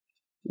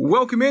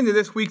Welcome into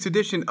this week's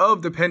edition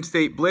of the Penn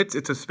State Blitz.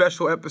 It's a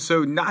special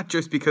episode, not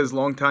just because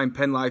longtime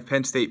Penn Live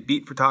Penn State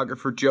beat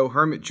photographer Joe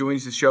Hermit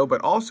joins the show, but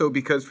also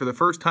because for the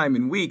first time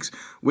in weeks,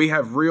 we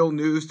have real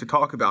news to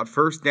talk about.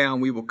 First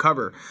down, we will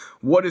cover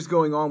what is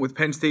going on with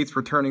Penn State's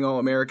returning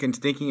All-Americans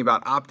thinking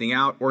about opting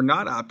out or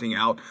not opting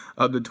out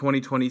of the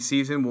 2020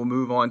 season. We'll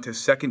move on to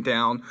second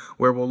down,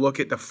 where we'll look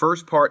at the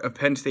first part of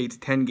Penn State's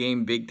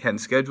 10-game Big Ten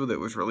schedule that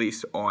was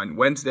released on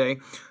Wednesday.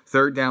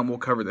 Third down, we'll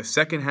cover the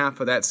second half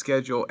of that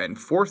schedule, and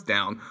fourth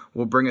down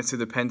will bring us to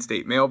the Penn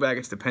State Mailbag.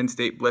 It's the Penn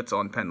State Blitz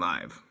on Penn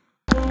Live.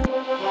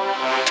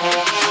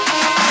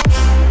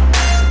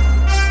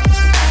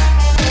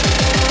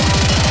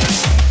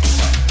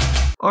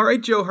 All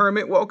right, Joe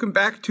Hermit, welcome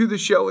back to the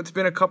show. It's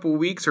been a couple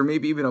weeks or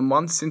maybe even a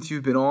month since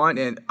you've been on,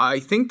 and I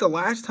think the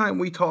last time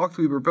we talked,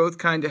 we were both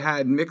kind of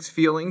had mixed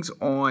feelings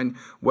on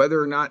whether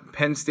or not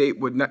Penn State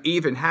would not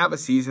even have a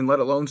season,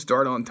 let alone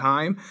start on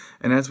time.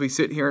 And as we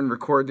sit here and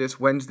record this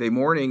Wednesday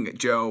morning,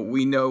 Joe,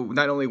 we know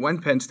not only when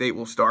Penn State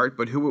will start,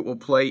 but who it will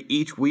play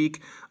each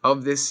week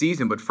of this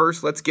season. But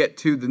first, let's get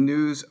to the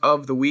news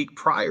of the week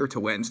prior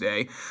to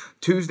Wednesday.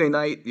 Tuesday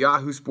night,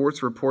 Yahoo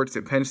Sports reports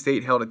that Penn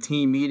State held a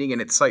team meeting,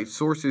 and it cites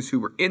sources who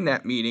were in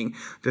that meeting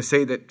to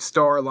say that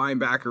star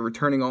linebacker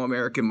returning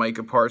All-American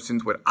Micah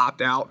Parsons would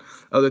opt out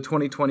of the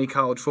 2020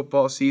 college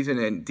football season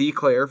and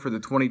declare for the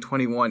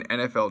 2021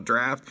 NFL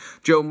Draft.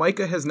 Joe,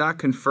 Micah has not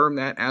confirmed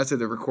that as of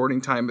the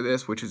recording time of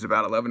this, which is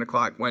about 11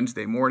 o'clock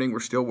Wednesday morning. We're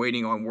still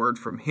waiting on word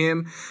from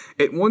him.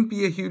 It wouldn't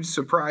be a huge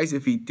surprise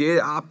if he did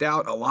opt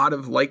out. A lot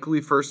of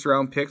likely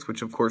first-round picks,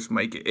 which of course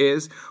Micah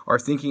is, are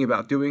thinking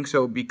about doing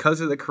so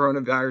because of the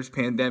coronavirus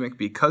pandemic,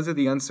 because of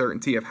the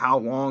uncertainty of how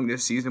long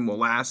this season will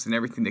last and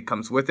everything that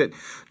comes with it.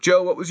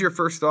 Joe, what was your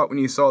first thought when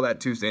you saw that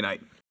Tuesday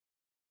night?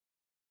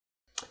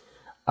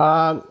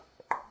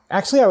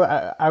 Actually,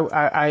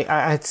 I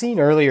had seen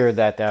earlier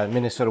that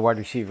Minnesota wide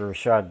receiver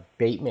Rashad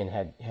Bateman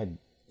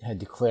had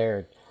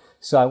declared,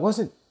 so I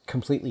wasn't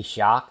completely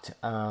shocked,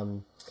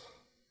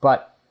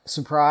 but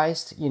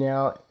surprised,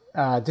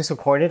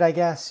 disappointed, I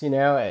guess,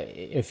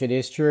 if it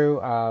is true.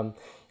 I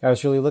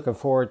was really looking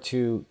forward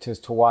to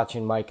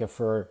watching Micah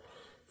for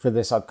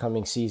this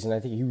upcoming season. I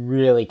think he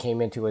really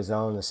came into his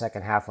own the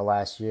second half of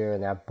last year,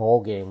 and that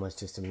bowl game was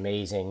just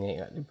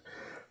amazing.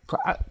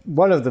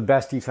 One of the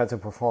best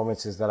defensive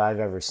performances that I've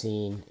ever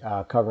seen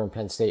covering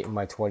Penn State in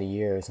my 20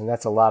 years, and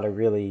that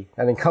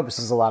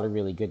encompasses a lot of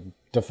really good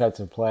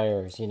defensive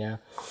players,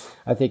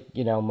 I think,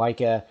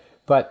 Micah,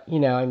 but,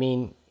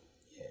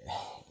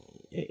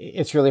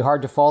 it's really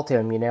hard to fault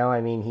him,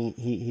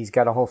 he's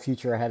got a whole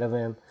future ahead of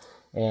him,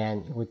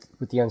 and with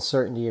the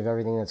uncertainty of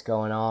everything that's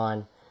going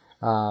on,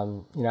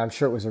 I'm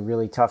sure it was a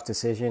really tough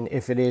decision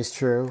if it is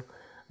true.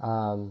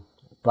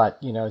 But,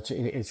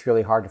 it's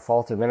really hard to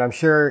fault him. And I'm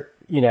sure,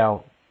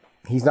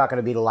 he's not going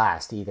to be the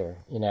last either.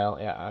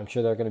 I'm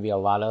sure there are going to be a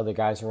lot of other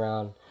guys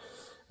around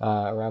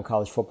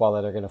college football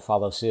that are going to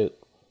follow suit.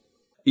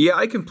 Yeah,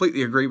 I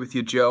completely agree with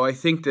you, Joe. I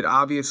think that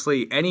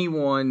obviously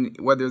anyone,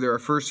 whether they're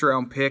a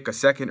first-round pick, a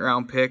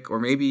second-round pick, or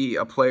maybe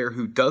a player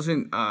who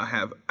doesn't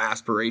have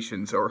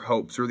aspirations or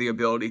hopes or the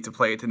ability to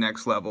play at the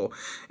next level,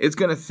 is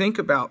going to think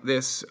about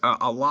this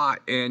a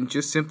lot. And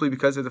just simply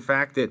because of the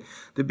fact that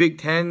the Big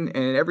Ten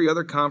and every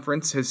other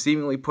conference has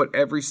seemingly put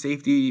every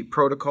safety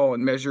protocol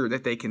and measure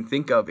that they can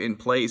think of in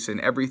place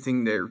and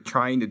everything they're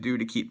trying to do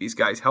to keep these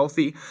guys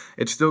healthy,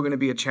 it's still going to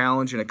be a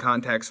challenge in a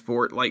contact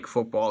sport like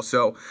football.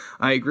 So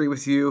I agree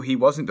with you. He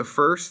wasn't the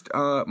first,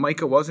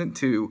 Micah wasn't,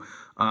 to,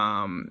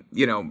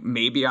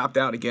 maybe opt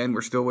out again.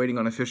 We're still waiting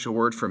on official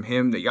word from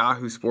him. The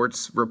Yahoo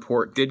Sports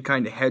report did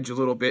kind of hedge a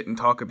little bit and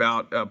talk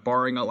about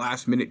barring a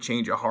last-minute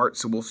change of heart,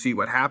 so we'll see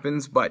what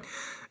happens. But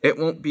it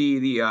won't be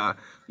the,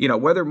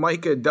 whether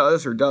Micah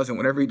does or doesn't,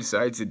 whatever he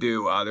decides to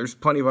do, there's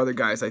plenty of other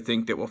guys, I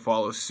think, that will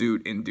follow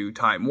suit in due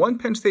time. One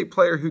Penn State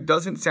player who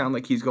doesn't sound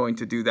like he's going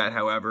to do that,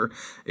 however,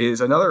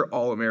 is another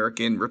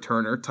All-American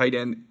returner, tight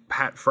end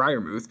Pat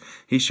Freiermuth.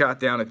 He shot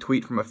down a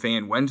tweet from a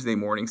fan Wednesday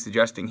morning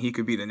suggesting he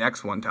could be the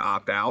next one to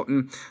opt out.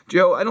 And,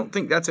 Joe, I don't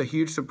think that's a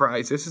huge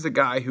surprise. This is a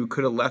guy who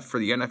could have left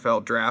for the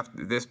NFL draft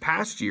this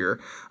past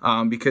year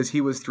because he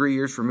was 3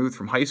 years removed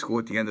from high school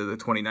at the end of the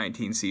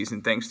 2019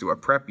 season thanks to a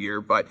prep year.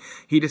 But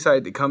he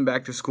decided to come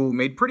back to school,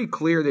 made pretty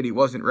clear that he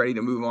wasn't ready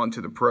to move on to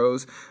the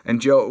pros.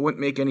 And, Joe, it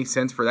wouldn't make any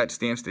sense for that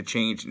stance to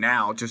change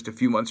now, just a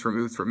few months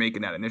removed from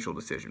making that initial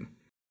decision.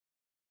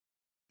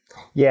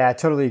 Yeah, I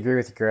totally agree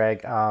with you,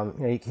 Greg.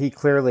 He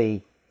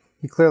clearly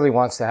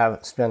wants to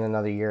spend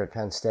another year at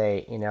Penn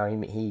State.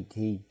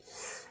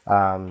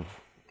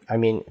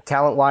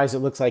 Talent-wise, it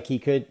looks like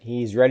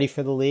he's ready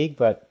for the league.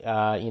 But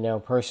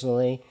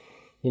personally,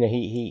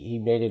 he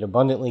made it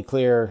abundantly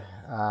clear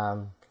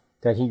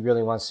that he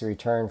really wants to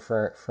return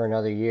for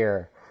another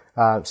year.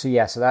 So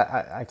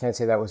that I can't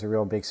say that was a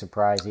real big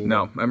surprise either.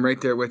 No, I'm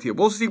right there with you.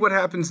 We'll see what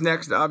happens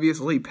next.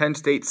 Obviously, Penn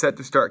State set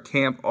to start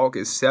camp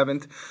August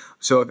 7th.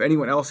 So if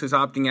anyone else is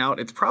opting out,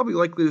 it's probably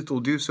likely that they'll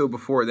do so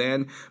before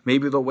then.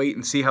 Maybe they'll wait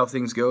and see how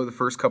things go the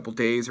first couple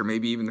days or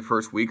maybe even the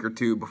first week or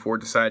two before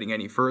deciding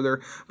any further.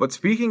 But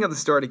speaking of the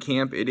start of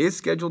camp, it is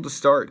scheduled to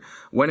start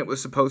when it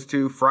was supposed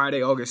to,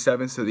 Friday, August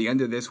 7th, so the end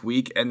of this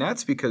week. And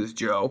that's because,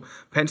 Joe,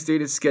 Penn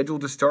State is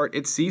scheduled to start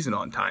its season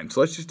on time.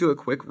 So let's just do a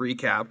quick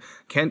recap.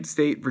 Kent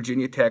State,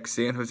 Virginia Tech,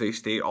 San Jose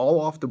State, all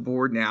off the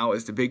board now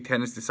as the Big Ten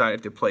has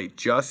decided to play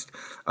just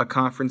a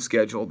conference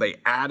schedule. They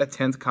add a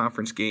 10th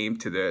conference game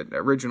to the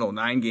original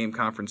 9-game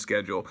conference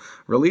schedule.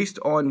 Released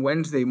on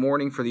Wednesday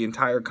morning for the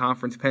entire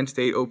conference, Penn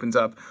State opens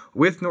up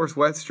with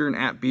Northwestern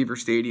at Beaver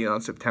Stadium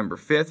on September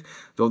 5th.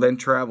 They'll then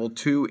travel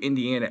to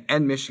Indiana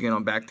and Michigan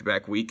on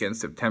back-to-back weekends,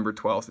 September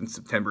 12th and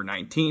September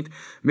 19th.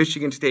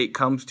 Michigan State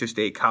comes to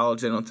State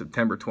College then on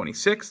September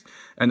 26th.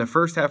 And the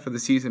first half of the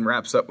season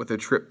wraps up with a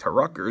trip to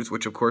Rutgers,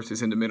 which of course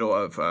is in the middle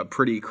of a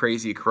pretty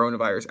crazy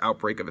coronavirus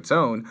outbreak of its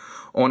own,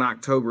 on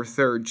October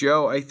 3rd.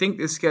 Joe, I think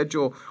this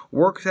schedule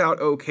works out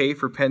okay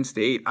for Penn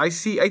State. I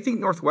think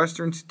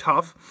Northwestern's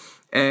tough,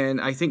 and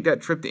I think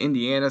that trip to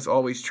Indiana is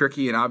always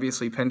tricky, and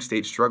obviously Penn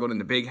State struggled in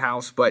the Big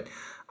House, but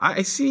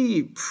I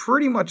see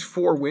pretty much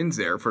 4 wins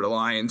there for the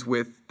Lions,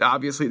 with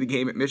obviously the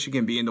game at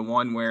Michigan being the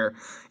one where,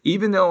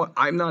 even though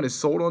I'm not as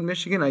sold on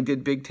Michigan, I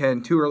did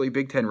two early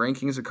Big Ten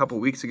rankings a couple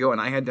weeks ago,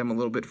 and I had them a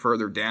little bit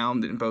further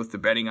down than both the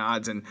betting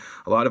odds and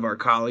a lot of our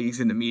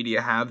colleagues in the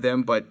media have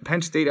them. But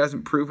Penn State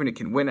hasn't proven it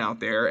can win out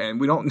there, and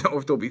we don't know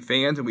if there'll be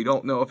fans, and we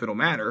don't know if it'll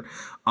matter.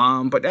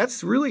 But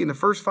that's really in the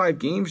first 5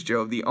 games,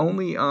 Joe. The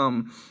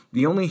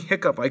only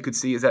hiccup I could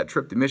see is that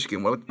trip to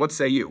Michigan. What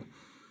say you?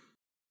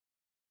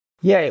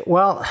 Yeah,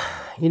 well,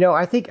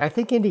 I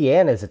think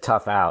Indiana is a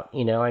tough out.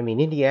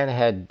 Indiana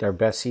had their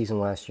best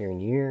season last year in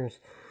years.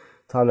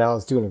 Tom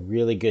Allen's doing a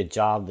really good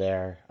job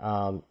there.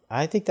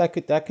 I think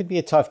that could be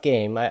a tough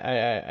game.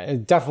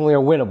 Definitely a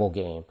winnable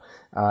game.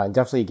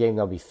 Definitely a game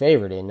they'll be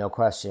favored in, no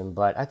question.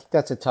 But I think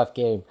that's a tough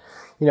game.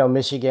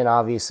 Michigan,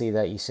 obviously,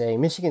 that you say.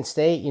 Michigan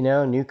State,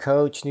 new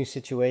coach, new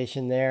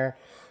situation there.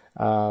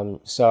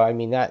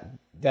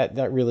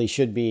 That really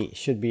should be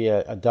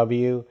a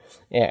W.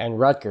 And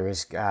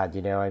Rutgers, God,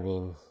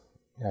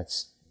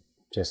 that's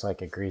just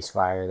like a grease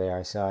fire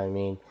there.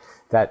 So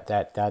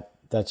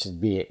that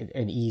should be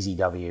an easy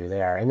W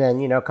there. And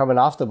then coming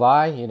off the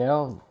bye,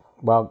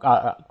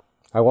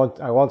 I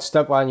won't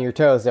step on your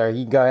toes there.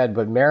 You go ahead,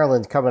 but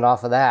Maryland's coming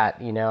off of that.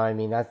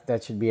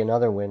 That should be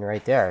another win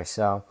right there.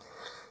 So.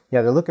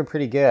 Yeah, they're looking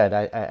pretty good,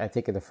 I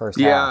think, in the first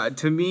half. Yeah,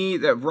 to me,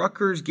 that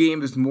Rutgers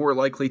game is more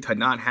likely to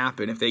not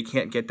happen if they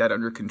can't get that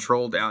under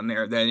control down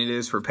there than it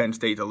is for Penn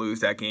State to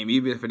lose that game,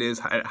 even if it is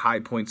at High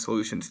Point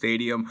Solution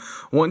Stadium.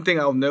 One thing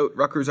I'll note,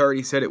 Rutgers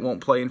already said it won't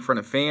play in front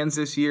of fans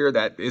this year.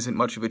 That isn't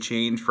much of a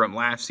change from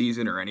last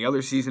season or any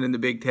other season in the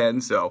Big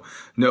Ten, so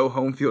no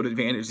home field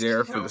advantage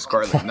there for the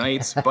Scarlet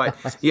Knights. But,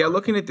 yeah,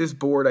 looking at this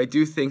board, I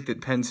do think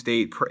that Penn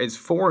State is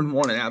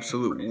 4-1 at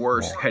absolute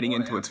worst heading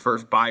into its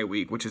first bye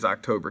week, which is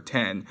October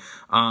 10.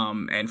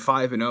 And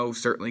 5-0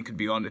 certainly could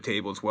be on the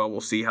table as well.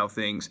 We'll see how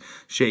things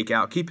shake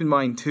out. Keep in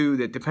mind, too,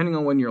 that depending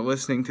on when you're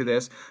listening to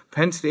this,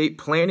 Penn State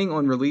planning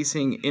on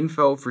releasing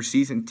info for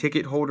season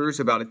ticket holders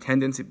about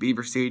attendance at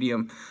Beaver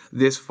Stadium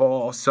this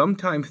fall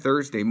sometime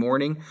Thursday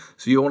morning.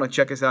 So you'll want to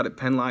check us out at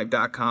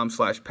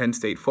PennLive.com/Penn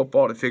State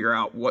Football to figure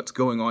out what's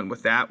going on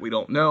with that. We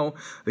don't know.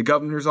 The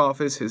governor's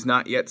office has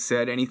not yet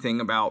said anything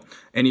about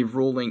any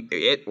ruling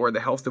it or the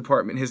health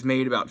department has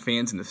made about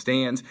fans in the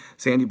stands.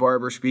 Sandy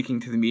Barber, speaking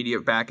to the media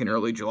back in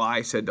early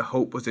July, said the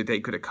hope was that they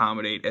could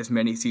accommodate as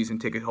many season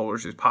ticket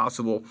holders as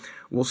possible.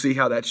 We'll see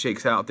how that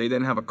shakes out. They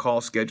then have a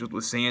call scheduled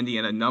with Sandy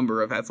and a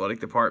number of athletic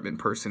department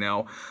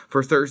personnel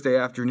for Thursday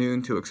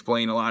afternoon to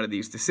explain a lot of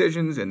these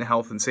decisions and the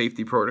health and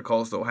safety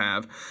protocols they'll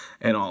have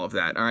and all of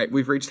that. All right,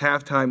 we've reached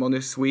halftime on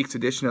this week's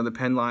edition of the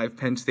Penn Live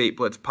Penn State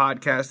Blitz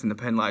podcast and the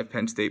Penn Live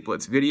Penn State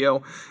Blitz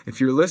video.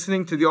 If you're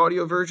listening to the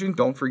audio version,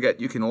 don't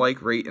forget you can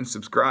like, rate, and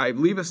subscribe.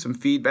 Leave us some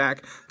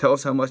feedback. Tell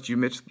us how much you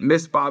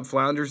missed Bob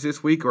Flounders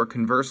this week, or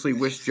conversely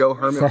wish Joe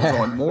Herman was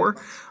on more.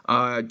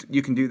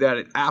 You can do that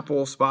at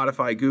Apple,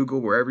 Spotify, Google,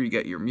 wherever you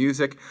get your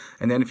music.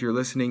 And then if you're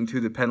listening to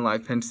the Penn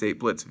Live Penn State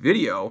Blitz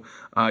video,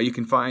 you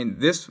can find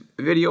this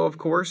video, of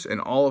course,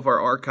 and all of our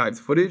archived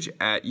footage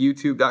at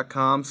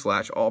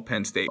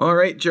youtube.com/allpennstate. All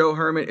right, Joe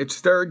Herman, it's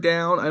third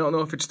down. I don't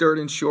know if it's third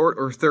and short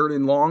or third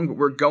and long, but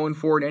we're going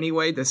for it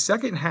anyway. The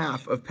second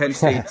half of Penn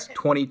State's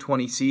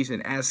 2020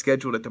 season as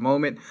scheduled at the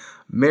moment.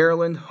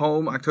 Maryland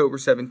home October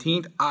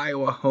 17th,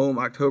 Iowa home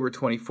October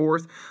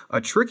 24th.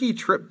 A tricky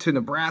trip to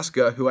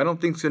Nebraska, who I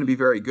don't think is going to be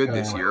very good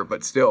this year,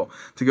 but still,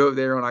 to go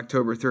there on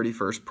October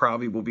 31st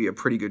probably will be a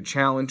pretty good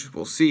challenge.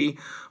 We'll see.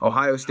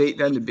 Ohio State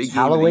then, the big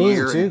game of the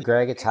year. Halloween too,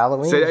 Greg. It's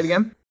Halloween. Say that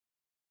again?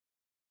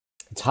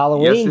 It's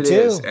Halloween, yes, it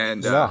too. Is.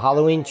 And,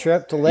 Halloween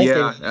trip to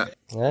Lincoln.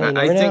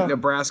 I think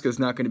Nebraska's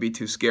not going to be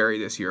too scary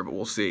this year, but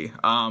we'll see.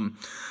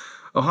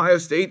 Ohio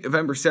State,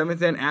 November 7th,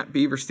 then at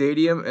Beaver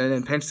Stadium, and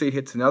then Penn State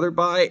hits another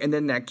bye. And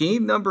then that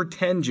game number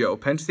 10, Joe,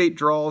 Penn State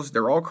draws.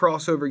 They're all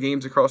crossover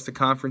games across the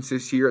conference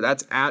this year.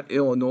 That's at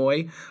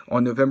Illinois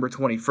on November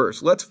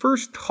 21st. Let's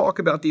first talk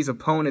about these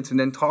opponents and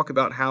then talk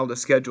about how the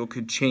schedule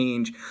could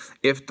change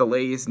if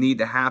delays need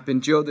to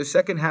happen. Joe, the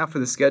second half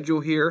of the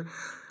schedule here,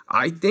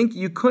 I think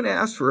you couldn't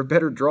ask for a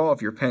better draw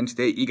if you're Penn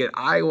State. You get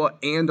Iowa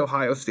and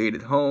Ohio State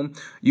at home.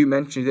 You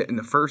mentioned it in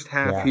the first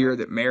half here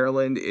that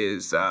Maryland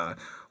is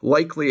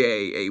likely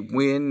a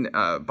win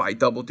by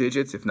double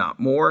digits, if not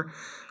more.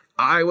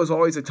 Iowa's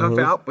always a tough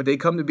out, but they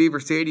come to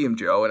Beaver Stadium,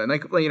 Joe. And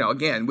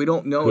again, we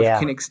don't know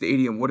if Kinnick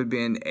Stadium would have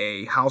been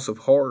a house of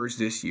horrors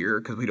this year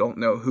because we don't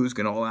know who's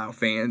going to allow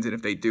fans and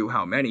if they do,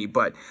 how many.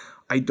 But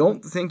I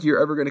don't think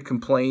you're ever going to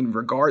complain,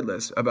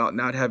 regardless, about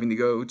not having to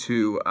go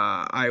to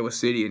Iowa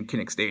City and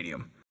Kinnick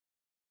Stadium.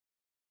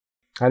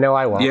 I know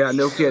I won't. Yeah,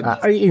 no kidding.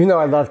 Even though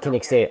I love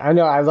Kinnick Stadium. I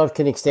know I love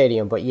Kinnick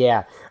Stadium, but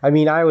yeah. I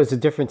mean, Iowa's a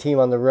different team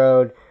on the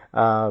road.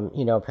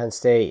 Penn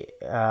State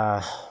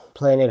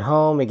playing at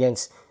home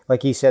against,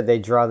 like you said, they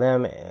draw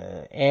them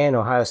and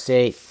Ohio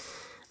State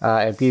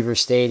at Beaver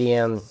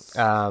Stadium.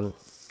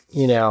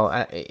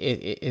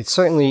 It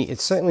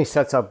certainly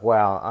sets up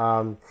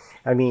well.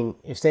 I mean,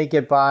 if they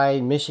get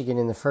by Michigan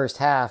in the first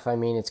half, I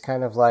mean, it's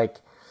kind of like,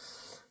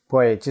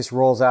 boy, it just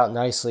rolls out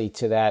nicely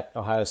to that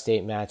Ohio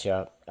State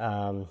matchup.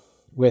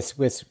 With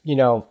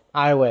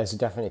Iowa as a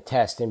definite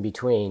test in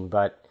between,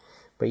 but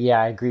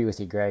yeah, I agree with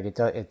you, Greg.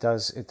 It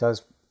does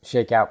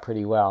shake out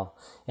pretty well,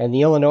 and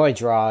the Illinois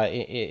draw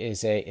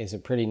is a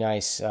pretty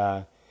nice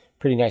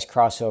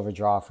crossover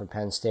draw for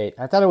Penn State.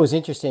 I thought it was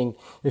interesting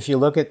if you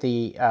look at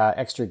the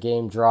extra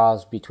game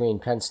draws between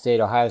Penn State,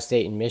 Ohio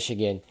State, and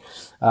Michigan.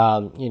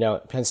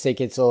 Penn State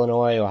gets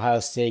Illinois, Ohio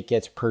State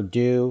gets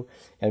Purdue,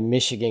 and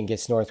Michigan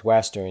gets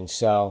Northwestern.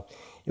 So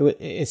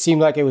it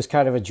seemed like it was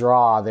kind of a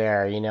draw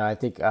there. I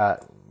think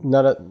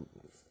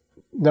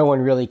no one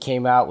really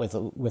came out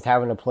with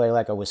having to play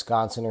like a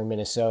Wisconsin or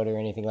Minnesota or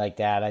anything like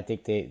that. I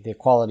think the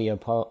quality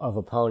of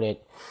opponent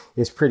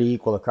is pretty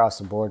equal across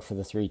the board for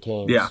the three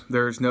teams. Yeah,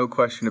 there's no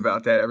question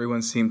about that.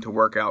 Everyone seemed to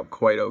work out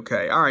quite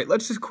okay. All right,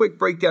 let's just quick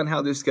break down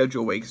how this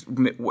schedule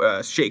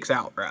shakes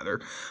out, rather.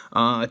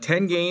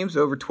 10 games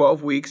over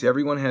 12 weeks.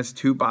 Everyone has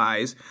 2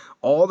 byes.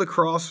 All the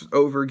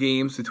crossover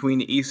games between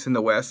the East and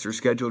the West are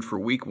scheduled for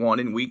Week 1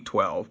 and Week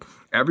 12.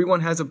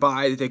 Everyone has a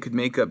bye that they could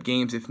make up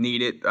games if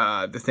needed.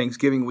 The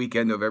Thanksgiving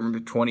weekend, November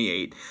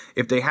 28th.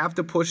 If they have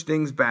to push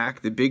things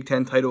back, the Big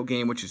Ten title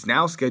game, which is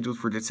now scheduled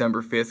for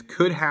December 5th,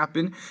 could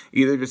happen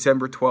either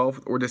December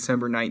 12th or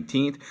December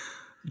 19th.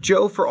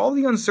 Joe, for all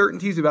the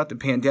uncertainties about the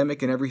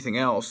pandemic and everything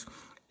else,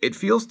 it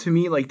feels to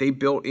me like they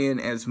built in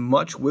as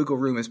much wiggle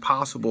room as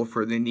possible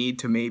for the need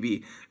to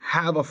maybe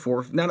have a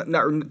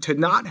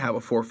not have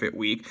a forfeit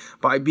week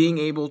by being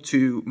able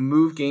to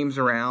move games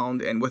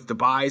around and with the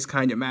byes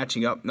kind of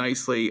matching up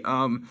nicely.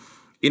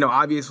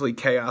 Obviously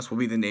chaos will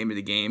be the name of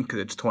the game because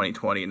it's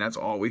 2020 and that's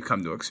all we've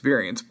come to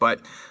experience.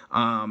 But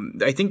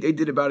I think they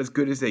did about as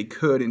good as they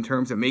could in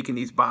terms of making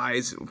these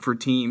byes for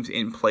teams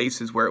in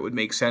places where it would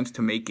make sense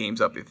to make games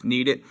up if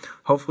needed.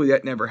 Hopefully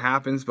that never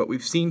happens, but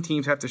we've seen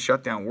teams have to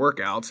shut down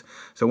workouts,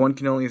 so one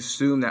can only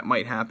assume that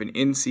might happen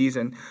in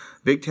season.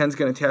 Big Ten's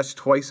going to test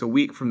twice a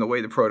week from the way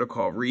the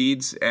protocol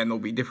reads, and there'll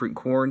be different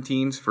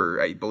quarantines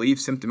for, I believe,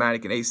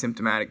 symptomatic and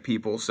asymptomatic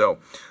people, so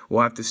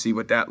we'll have to see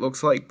what that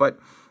looks like. But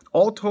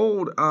all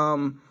told,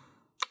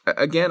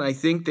 again, I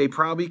think they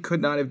probably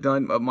could not have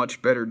done a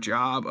much better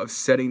job of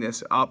setting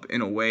this up in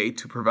a way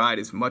to provide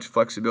as much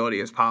flexibility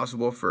as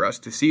possible for us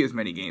to see as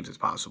many games as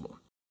possible.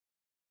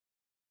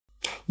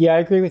 Yeah, I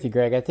agree with you,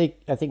 Greg. I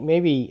think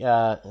maybe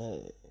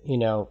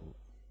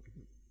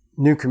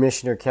new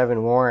commissioner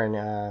Kevin Warren,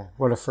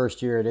 what a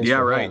first year it is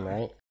for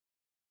him,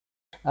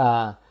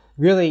 right?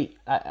 Really,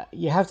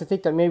 you have to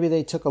think that maybe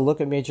they took a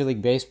look at Major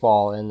League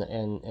Baseball and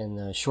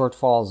the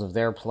shortfalls of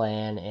their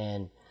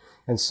plan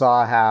and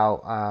saw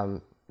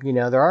how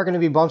there are going to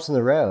be bumps in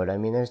the road. I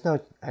mean, there's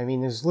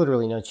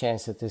literally no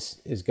chance that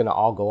this is going to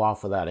all go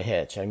off without a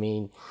hitch. I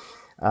mean,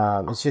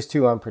 it's just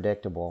too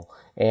unpredictable.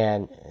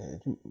 And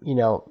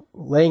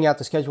laying out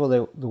the schedule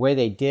the way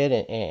they did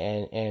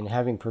and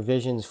having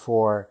provisions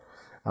for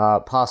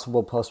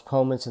possible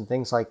postponements and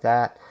things like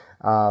that,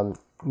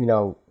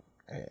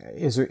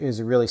 is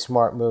a really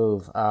smart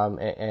move.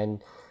 Other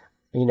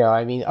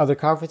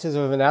conferences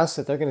have announced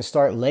that they're going to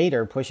start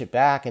later, push it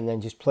back, and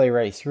then just play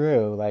right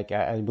through, like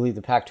I believe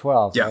the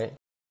Pac-12, right?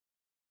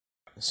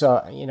 So,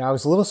 I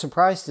was a little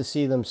surprised to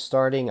see them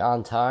starting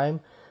on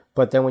time,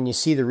 but then when you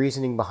see the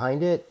reasoning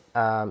behind it,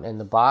 and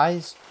the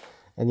byes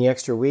and the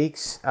extra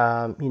weeks,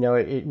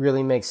 it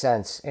really makes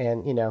sense.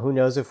 And, who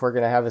knows if we're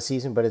going to have a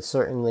season, but it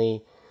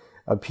certainly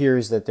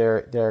appears that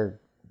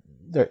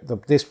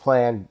this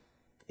plan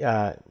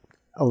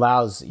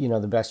allows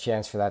the best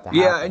chance for that to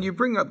happen. Yeah, and you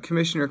bring up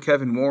Commissioner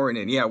Kevin Warren,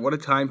 and what a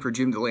time for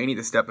Jim Delaney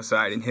to step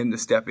aside and him to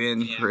step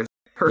in for his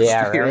first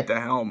year at the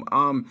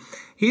helm.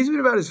 He's been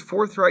about as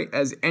forthright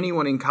as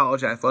anyone in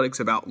college athletics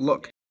about,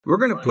 look, We're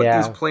going to put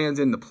these plans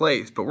into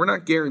place, but we're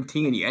not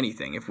guaranteeing you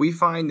anything. If we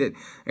find that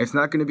it's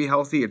not going to be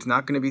healthy, it's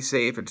not going to be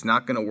safe, it's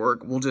not going to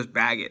work, we'll just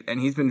bag it. And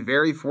he's been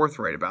very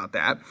forthright about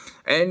that.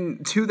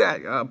 And to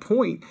that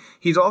point,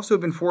 he's also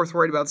been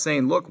forthright about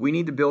saying, look, we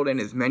need to build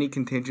in as many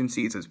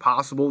contingencies as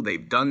possible.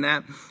 They've done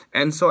that.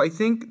 And so I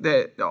think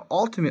that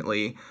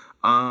ultimately,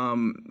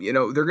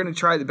 they're going to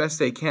try the best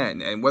they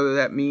can. And whether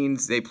that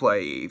means they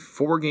play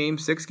 4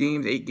 games, 6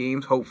 games, 8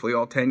 games, hopefully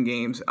all 10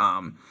 games,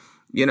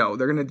 they're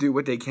going to do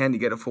what they can to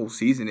get a full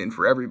season in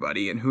for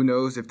everybody. And who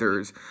knows if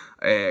there's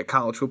a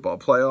college football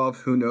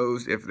playoff? Who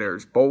knows if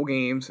there's bowl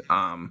games?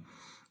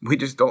 We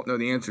just don't know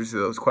the answers to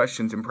those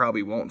questions and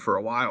probably won't for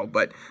a while.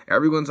 But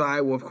everyone's eye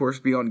will, of course,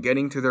 be on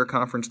getting to their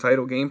conference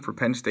title game for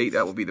Penn State.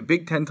 That will be the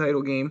Big Ten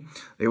title game.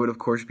 They would, of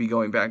course, be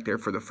going back there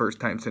for the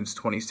first time since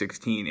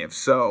 2016, if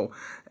so.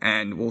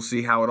 And we'll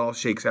see how it all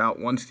shakes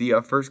out once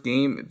the first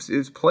game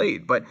is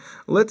played. But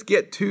let's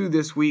get to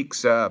this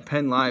week's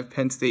Penn Live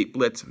Penn State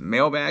Blitz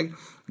mailbag.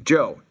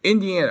 Joe,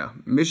 Indiana,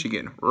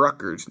 Michigan,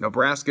 Rutgers,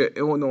 Nebraska,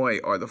 Illinois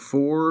are the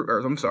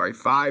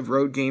 5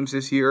 road games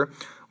this year.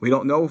 We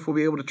don't know if we'll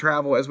be able to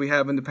travel as we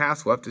have in the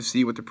past. We'll have to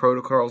see what the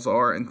protocols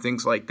are and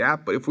things like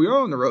that. But if we are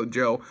on the road,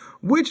 Joe,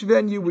 which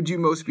venue would you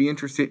most be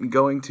interested in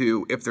going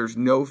to if there's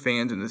no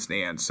fans in the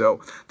stands?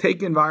 So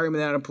take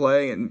environment out of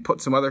play and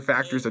put some other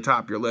factors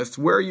atop your list.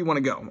 Where you want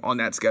to go on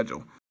that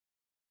schedule?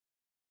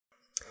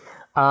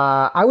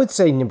 I would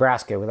say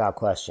Nebraska without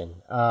question.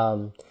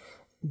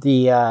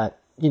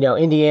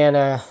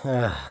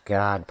 Indiana,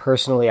 God,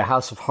 personally a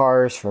house of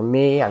horrors for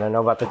me. I don't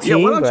know about the team.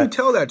 Yeah, why don't you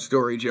tell that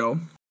story, Joe?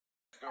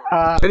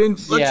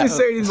 Let's just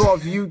say it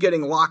involves you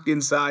getting locked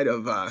inside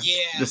of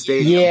the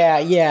stadium.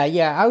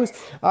 Yeah. I was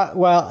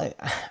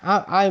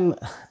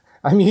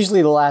I'm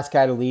usually the last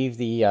guy to leave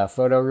the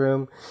photo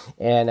room,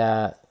 and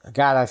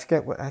God, I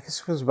forget I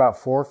guess it was about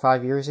 4 or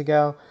 5 years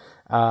ago.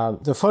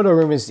 The photo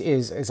room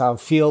is on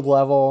field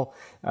level.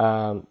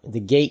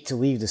 The gate to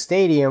leave the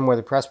stadium where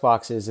the press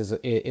box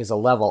is a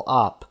level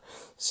up.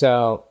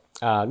 So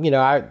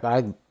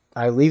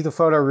I leave the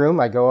photo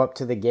room. I go up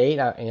to the gate.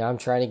 I'm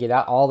trying to get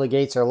out. All the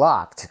gates are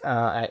locked.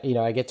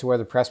 I get to where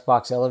the press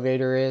box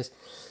elevator is,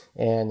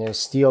 and there's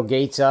steel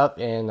gates up,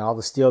 and all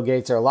the steel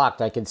gates are locked.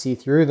 I can see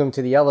through them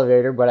to the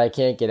elevator, but I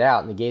can't get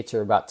out, and the gates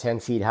are about 10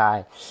 feet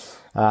high.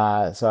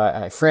 So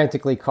I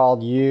frantically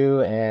called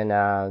you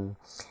and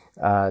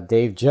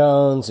Dave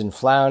Jones and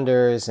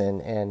Flounders,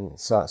 and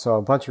so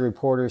a bunch of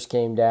reporters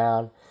came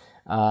down,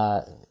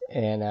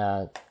 and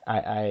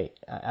I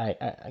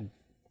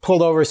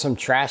pulled over some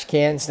trash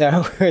cans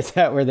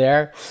that were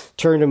there,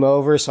 turned them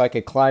over so I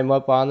could climb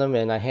up on them,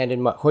 and I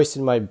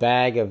hoisted my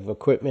bag of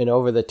equipment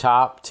over the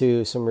top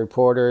to some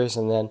reporters,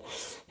 and then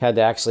had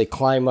to actually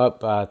climb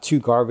up 2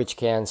 garbage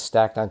cans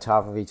stacked on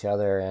top of each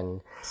other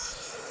and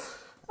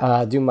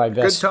do my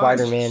best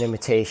Spider-Man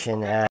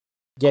imitation at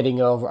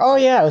getting over. Oh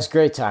yeah, it was a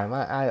great time.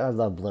 I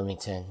love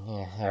Bloomington.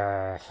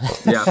 Yeah.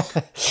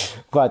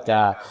 But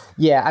I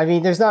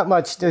mean, there's not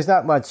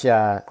much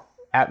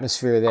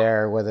atmosphere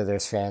there, whether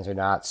there's fans or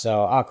not.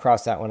 So I'll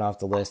cross that one off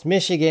the list.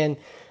 Michigan,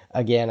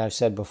 again, I've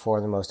said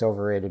before, the most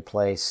overrated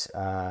place,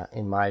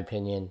 in my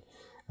opinion,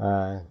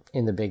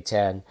 in the Big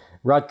Ten.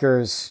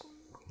 Rutgers,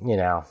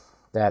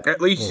 that.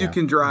 At least you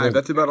can drive.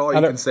 That's about all you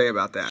can say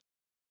about that.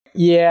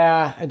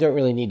 Yeah, I don't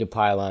really need to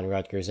pile on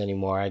Rutgers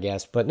anymore, I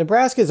guess. But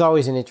Nebraska is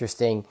always an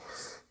interesting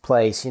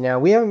place.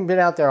 We haven't been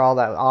out there all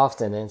that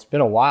often, and it's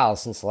been a while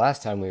since the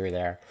last time we were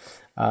there.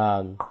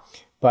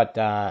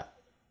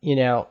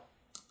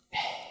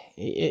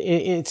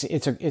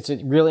 It's a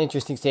really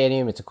interesting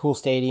stadium. It's a cool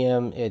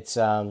stadium. It's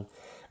the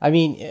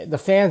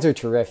fans are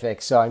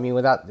terrific. So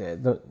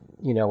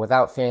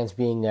without fans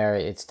being there,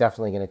 it's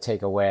definitely going to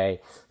take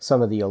away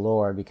some of the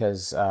allure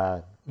because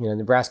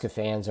Nebraska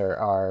fans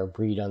are a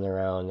breed on their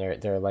own.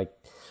 They're like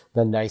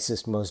the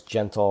nicest, most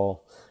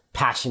gentle,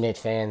 passionate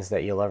fans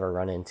that you'll ever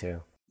run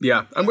into.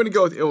 Yeah, I'm going to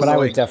go with Illinois. But I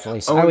would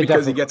definitely only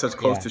because he gets us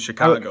close to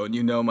Chicago, and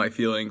you know my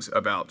feelings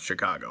about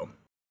Chicago.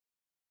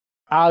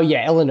 Oh,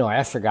 yeah, Illinois.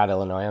 I forgot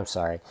Illinois. I'm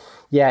sorry.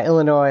 Yeah,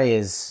 Illinois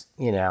is,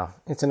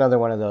 it's another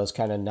one of those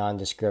kind of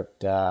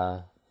nondescript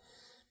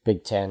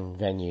Big Ten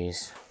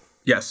venues.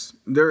 Yes,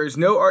 there is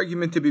no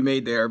argument to be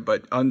made there,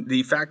 but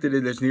the fact that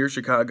it is near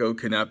Chicago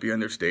cannot be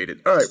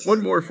understated. All right,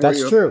 one more for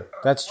you.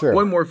 That's true.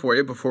 One more for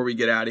you before we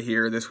get out of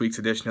here. This week's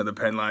edition of the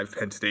Penn Live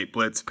Penn State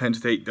Blitz. Penn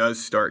State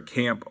does start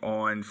camp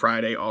on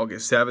Friday,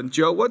 August 7th.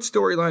 Joe, what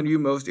storyline are you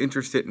most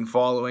interested in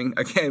following?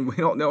 Again, we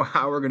don't know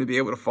how we're going to be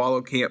able to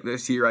follow camp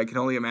this year. I can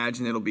only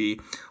imagine it'll be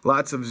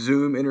lots of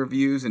Zoom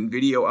interviews and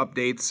video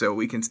updates so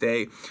we can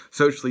stay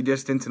socially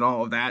distanced and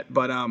all of that.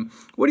 But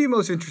what are you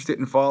most interested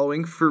in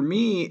following? For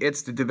me,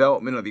 it's the development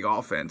of the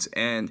offense,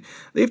 and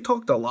they've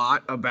talked a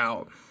lot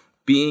about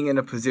being in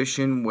a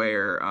position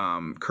where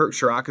Kirk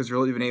Sherrock has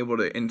really been able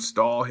to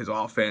install his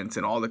offense,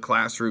 and all the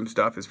classroom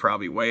stuff is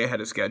probably way ahead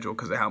of schedule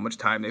because of how much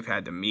time they've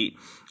had to meet,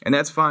 and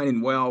that's fine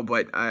and well,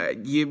 but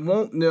you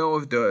won't know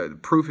if the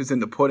proof is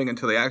in the pudding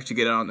until they actually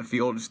get out on the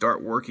field and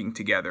start working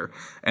together,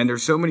 and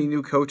there's so many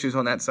new coaches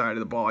on that side of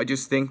the ball. I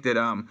just think that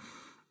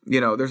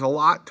there's a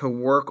lot to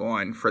work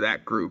on for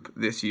that group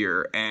this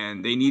year,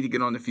 and they need to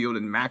get on the field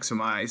and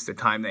maximize the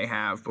time they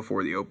have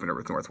before the opener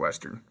with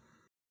Northwestern.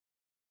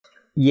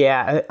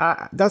 Yeah,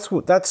 that's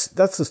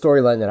the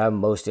storyline that I'm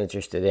most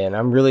interested in.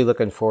 I'm really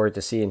looking forward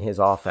to seeing his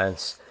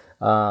offense,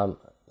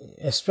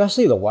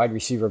 especially the wide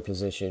receiver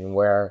position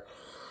where,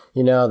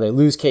 they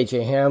lose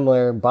KJ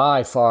Hamler,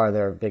 by far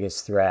their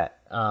biggest threat.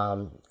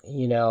 And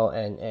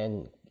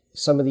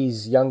some of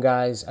these young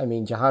guys, I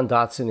mean, Jahan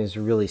Dotson is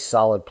a really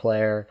solid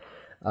player.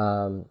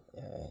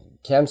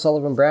 Cam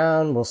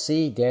Sullivan-Brown, we'll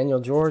see.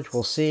 Daniel George,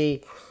 we'll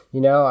see.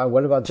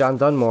 What about John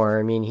Dunmore?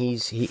 I mean,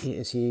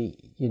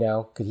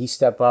 could he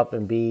step up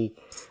and be,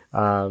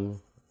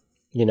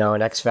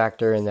 an X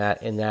factor in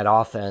that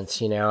offense?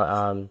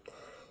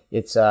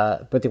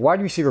 But the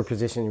wide receiver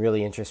position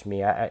really interests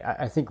me.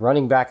 I think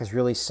running back is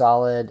really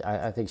solid.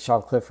 I think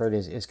Sean Clifford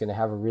is going to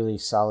have a really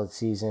solid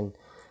season.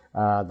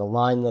 The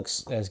line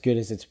looks as good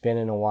as it's been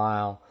in a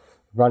while.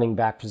 Running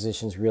back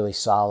position's really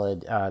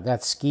solid.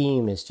 That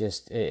scheme is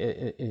just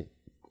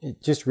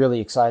just really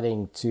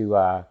exciting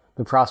to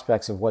the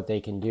prospects of what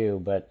they can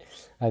do. But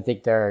I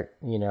think the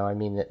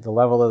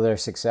level of their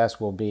success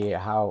will be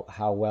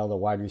how well the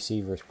wide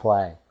receivers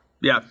play.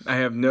 Yeah, I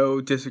have no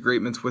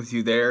disagreements with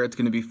you there. It's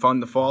going to be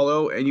fun to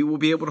follow, and you will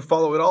be able to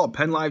follow it all.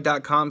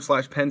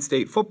 PennLive.com/Penn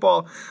State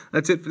Football.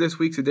 That's it for this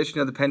week's edition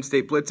of the Penn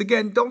State Blitz.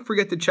 Again, don't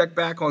forget to check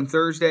back on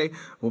Thursday.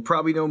 We'll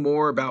probably know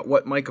more about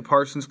what Micah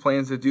Parsons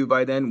plans to do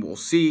by then. We'll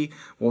see.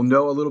 We'll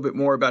know a little bit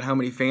more about how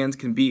many fans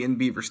can be in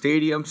Beaver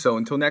Stadium. So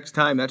until next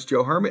time, that's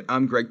Joe Hermit.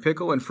 I'm Greg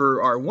Pickle, and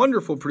for our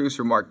wonderful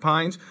producer, Mark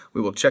Pines,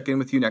 we will check in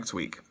with you next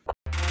week.